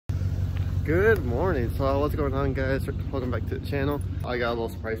Good morning. So what's going on, guys? Welcome back to the channel. I got a little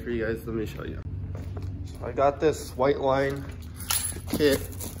surprise for you guys. Let me show you. I got this Whiteline kit.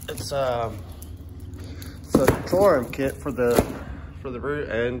 It's a control arm kit for the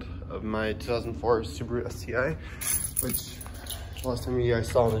rear end of my 2004 Subaru STI, which last time you guys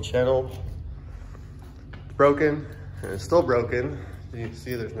saw on the channel, it's broken, and it's still broken. You can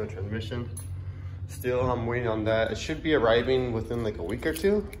see there's no transmission. Still, I'm waiting on that. It should be arriving within like a week or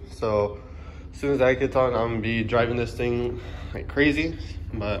two. So as soon as that gets on, I'm gonna be driving this thing like crazy.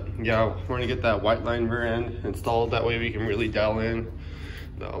 But yeah, we're gonna get that Whiteline rear end installed. That way we can really dial in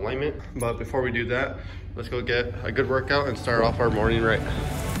the alignment. But before we do that, let's go get a good workout and start off our morning right.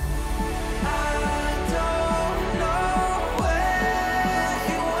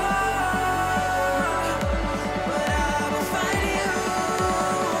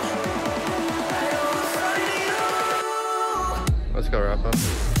 Let's go wrap up.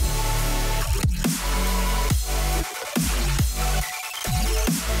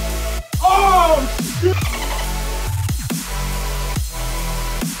 Oh, shit.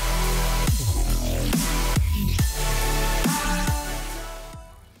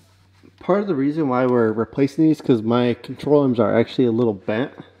 Part of the reason why we're replacing these because my control arms are actually a little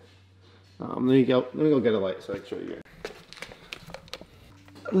bent. Let me go get a light so I can show you.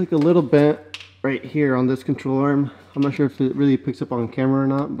 Like a little bent right here on this control arm. I'm not sure if it really picks up on camera or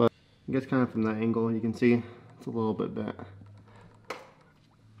not, but I guess kind of from that angle you can see it's a little bit bent.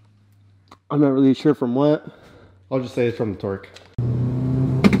 I'm not really sure from what. I'll just say it's from the torque.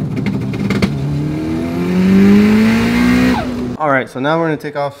 Alright, so now we're going to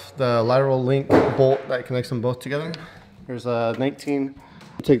take off the lateral link bolt that connects them both together. There's a 19.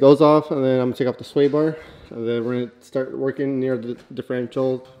 Take those off, and then I'm going to take off the sway bar. And then we're going to start working near the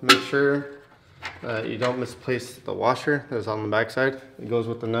differential. Make sure you don't misplace the washer that's on the back side. It goes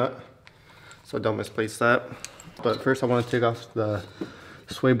with the nut, so don't misplace that. But first I want to take off the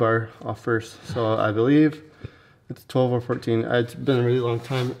sway bar off first. So I believe it's 12 or 14. It's been a really long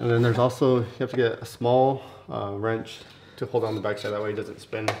time. And then there's also, you have to get a small wrench to hold on the back side, that way it doesn't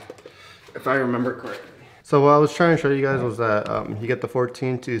spin, if I remember correctly. So what I was trying to show you guys was that you get the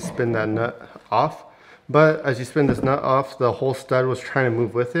 14 to spin that nut off. But as you spin this nut off, the whole stud was trying to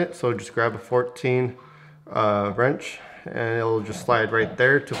move with it. So just grab a 14 wrench and it'll just slide right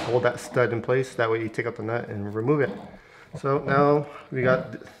there to hold that stud in place. That way you take out the nut and remove it. So now we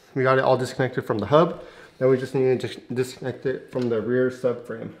got it all disconnected from the hub. Now we just need to disconnect it from the rear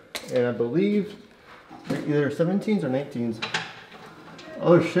subframe. And I believe they're either 17s or 19s.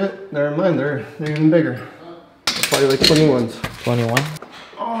 Oh shit, never mind, they're even bigger. They're probably like 21s. 21?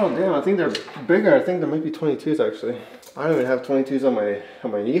 Oh damn, I think they're bigger. I think there might be 22s actually. I don't even have 22s on my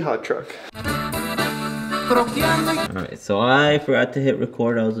Yeehaw truck. Alright, so I forgot to hit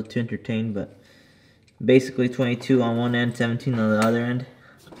record. I was too entertained, but basically 22 on one end, 17 on the other end.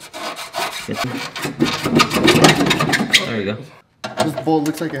 There we go. This bolt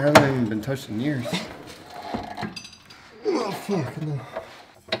looks like it hasn't even been touched in years. Oh fuck, no.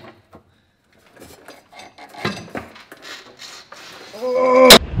 Oh!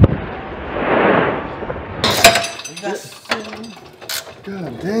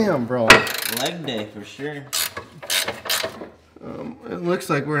 God damn, bro. Leg day for sure. It looks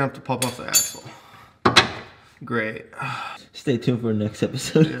like we're gonna have to pop off the axle. Great. Stay tuned for the next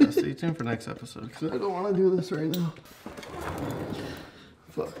episode. Yeah, stay tuned for next episode because I don't want to do this right now.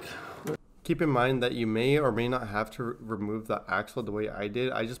 Fuck. Keep in mind that you may or may not have to remove the axle the way I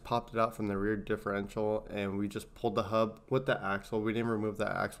did. I just popped it out from the rear differential and we just pulled the hub with the axle. We didn't remove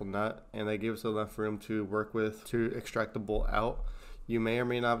the axle nut, and that gives us enough room to work with to extract the bolt out. You may or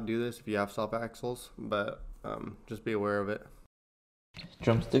may not do this if you have soft axles, but just be aware of it.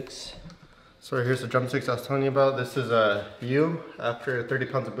 Drumsticks. So here's the drumsticks I was telling you about. This is a U after 30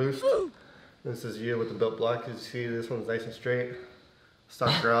 pounds of boost. This is U with the built block. As you see, this one's nice and straight.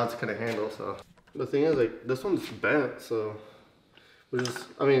 Stock rods couldn't handle, so. The thing is, like, this one's bent, so.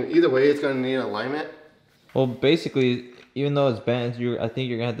 I mean, either way, it's gonna need alignment. Well, basically, even though it's bent, I think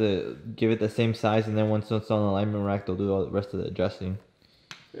you're gonna have to give it the same size, and then once it's on the alignment rack, they'll do all the rest of the adjusting.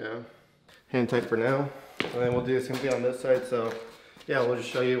 Yeah. Hand tight for now. And then we'll do the same thing on this side, so. Yeah, we'll just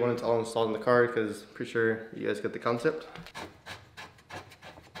show you when it's all installed in the car, because I'm pretty sure you guys get the concept.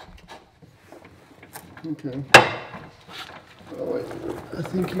 Okay. Oh wait, I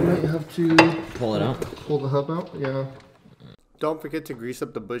think you might have to pull it out. Pull the hub out, yeah. Don't forget to grease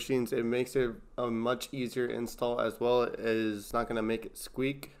up the bushings. It makes it a much easier install, as well as not gonna make it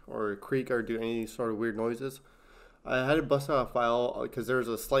squeak or creak or do any sort of weird noises. I had to bust out a file because there was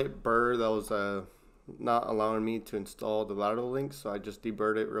a slight burr that was not allowing me to install the lateral link, so I just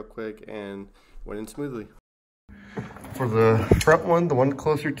deburred it real quick and went in smoothly. For the front one, the one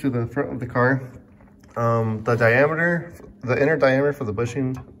closer to the front of the car, the inner diameter for the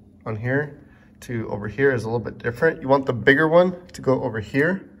bushing on here to over here is a little bit different. You want the bigger one to go over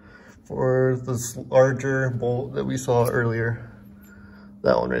here for this larger bolt that we saw earlier.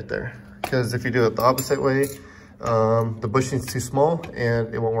 That one right there. Because if you do it the opposite way, the bushing is too small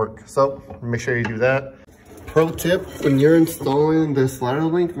and it won't work. So make sure you do that. Pro tip, when you're installing this lateral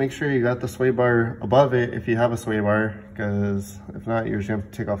link, make sure you got the sway bar above it if you have a sway bar, because if not, you're just gonna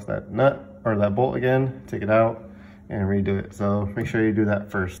have to take off that nut or that bolt again, take it out and redo it. So make sure you do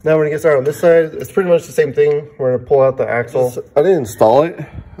that first. Now we're gonna get started on this side. It's pretty much the same thing. We're gonna pull out the axle. I didn't install it.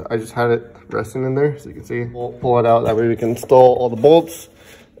 I just had it resting in there, so you can see. We'll pull it out, that way we can install all the bolts.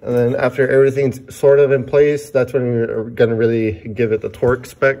 And then after everything's sort of in place, that's when we're gonna really give it the torque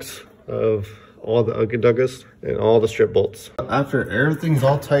specs of all the Ugga Duggas and all the strip bolts. After everything's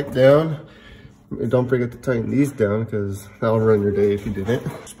all tightened down, don't forget to tighten these down, because that'll ruin your day if you didn't.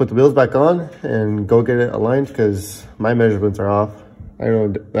 Just put the wheels back on and go get it aligned, because my measurements are off. I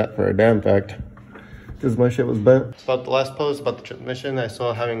know that for a damn fact, because my shit was bent. About the last post about the transmission, I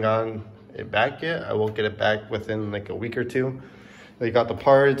still haven't gotten it back yet. I will get it back within like a week or two. They got the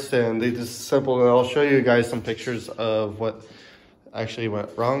parts and they just simple, and I'll show you guys some pictures of what actually went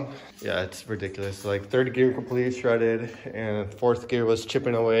wrong. Yeah, it's ridiculous. Like third gear completely shredded, and fourth gear was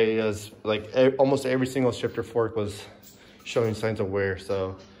chipping away, as like almost every single shifter fork was showing signs of wear.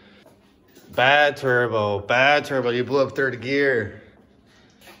 So bad turbo. You blew up third gear.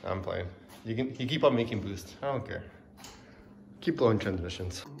 I'm playing. You keep on making boost. I don't care. Keep blowing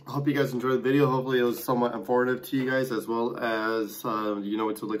transmissions. I hope you guys enjoyed the video. Hopefully it was somewhat informative to you guys, as well as you know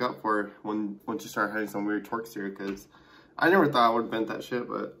what to look out for once you start having some weird torques here, because I never thought I would bend that shit,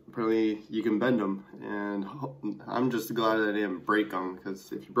 but apparently you can bend them, and I'm just glad that I didn't break them,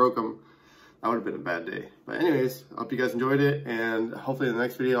 because if you broke them, that would have been a bad day. But anyways, I hope you guys enjoyed it, and hopefully in the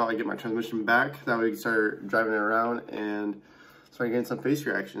next video I get my transmission back. That way we can start driving it around and start getting some face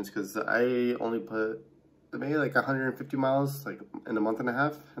reactions, because I only put maybe like 150 miles like in a month and a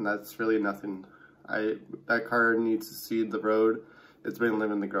half, and that's really nothing. That car needs to see the road. It's been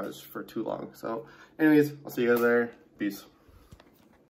living in the garage for too long. So anyways, I'll see you guys there. Peace.